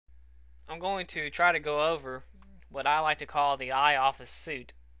I'm going to try to go over what I like to call the eyeOffice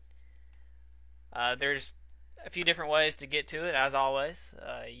suite. There's a few different ways to get to it, as always.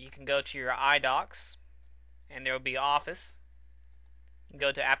 You can go to your iDocs, and there will be Office. You can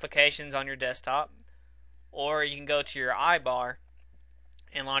go to Applications on your desktop, or you can go to your iBar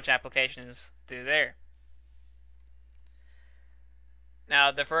and launch applications through there.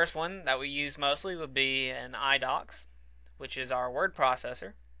 Now, the first one that we use mostly would be an iDocs, which is our word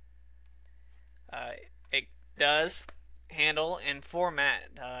processor. It does handle and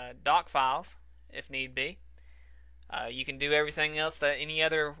format doc files if need be. You can do everything else that any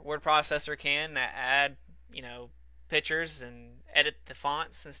other word processor can, add, pictures and edit the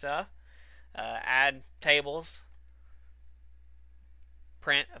fonts and stuff, add tables,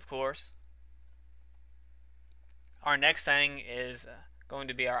 print, of course. Our next thing is going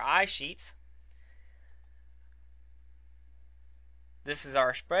to be our iSheets. This is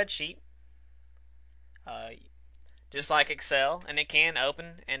our spreadsheet, just like Excel, and it can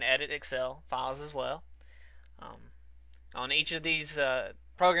open and edit Excel files as well. On each of these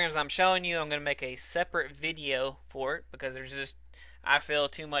programs I'm showing you, I'm going to make a separate video for it because there's just, I feel,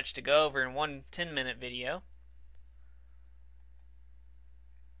 too much to go over in one 10-minute video.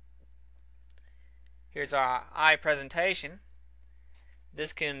 Here's our iPresentation.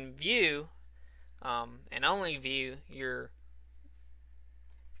 This can view and only view your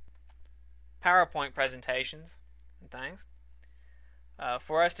PowerPoint presentations and things.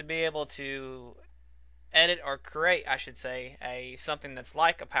 For us to be able to edit or create, I should say, something that's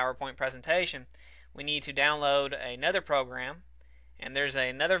like a PowerPoint presentation, we need to download another program, and there's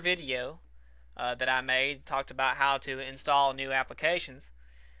another video that I made, talked about how to install new applications,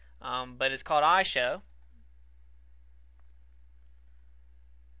 but it's called iShow.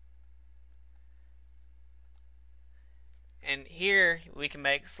 And here we can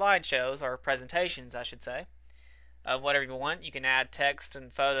make slideshows, or presentations I should say, of whatever you want. You can add text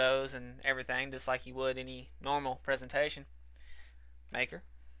and photos and everything just like you would any normal presentation maker.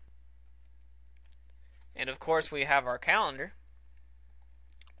 And of course we have our calendar,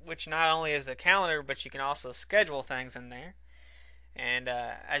 which not only is a calendar, but you can also schedule things in there. And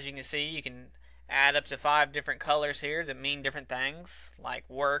as you can see, you can add up to 5 different colors here that mean different things, like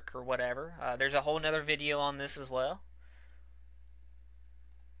work or whatever. There's a whole nother video on this as well.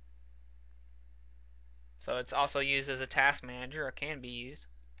 So it's also used as a task manager, or can be used.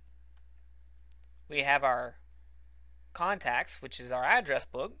 We have our contacts, which is our address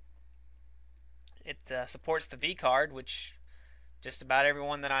book. It supports the V card, which just about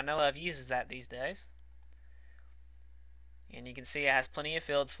everyone that I know of uses that these days. And you can see it has plenty of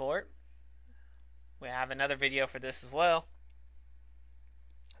fields for it. We have another video for this as well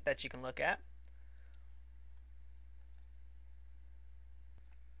that you can look at.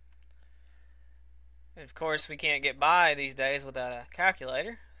 And of course, we can't get by these days without a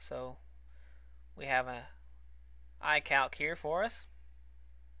calculator, so we have a iCalc here for us.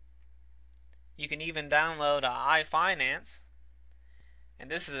 You can even download iFinance, and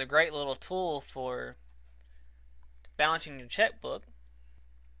this is a great little tool for balancing your checkbook.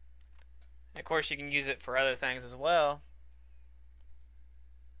 And of course, you can use it for other things as well.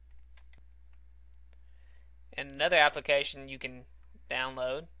 And another application you can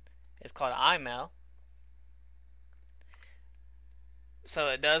download is called iMail. So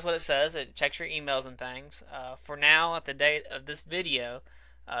it does what it says. It checks your emails and things. For now, at the date of this video,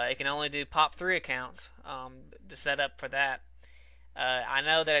 it can only do POP3 accounts to set up for that. I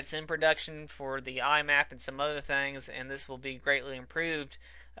know that it's in production for the iMap and some other things, and this will be greatly improved,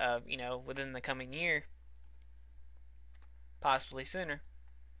 within the coming year, possibly sooner.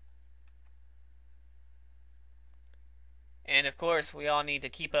 And of course, we all need to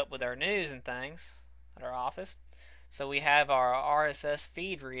keep up with our news and things at our office. So we have our RSS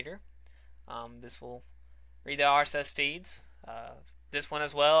feed reader. This will read the RSS feeds. This one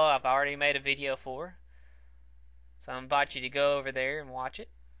as well, I've already made a video for. So I invite you to go over there and watch it.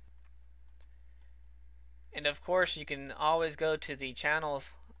 And of course, you can always go to the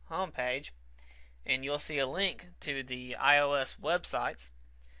channel's homepage, and you'll see a link to the iOS websites.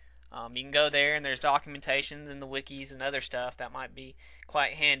 You can go there, and there's documentations and the wikis and other stuff that might be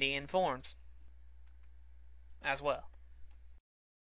quite handy in forums as well.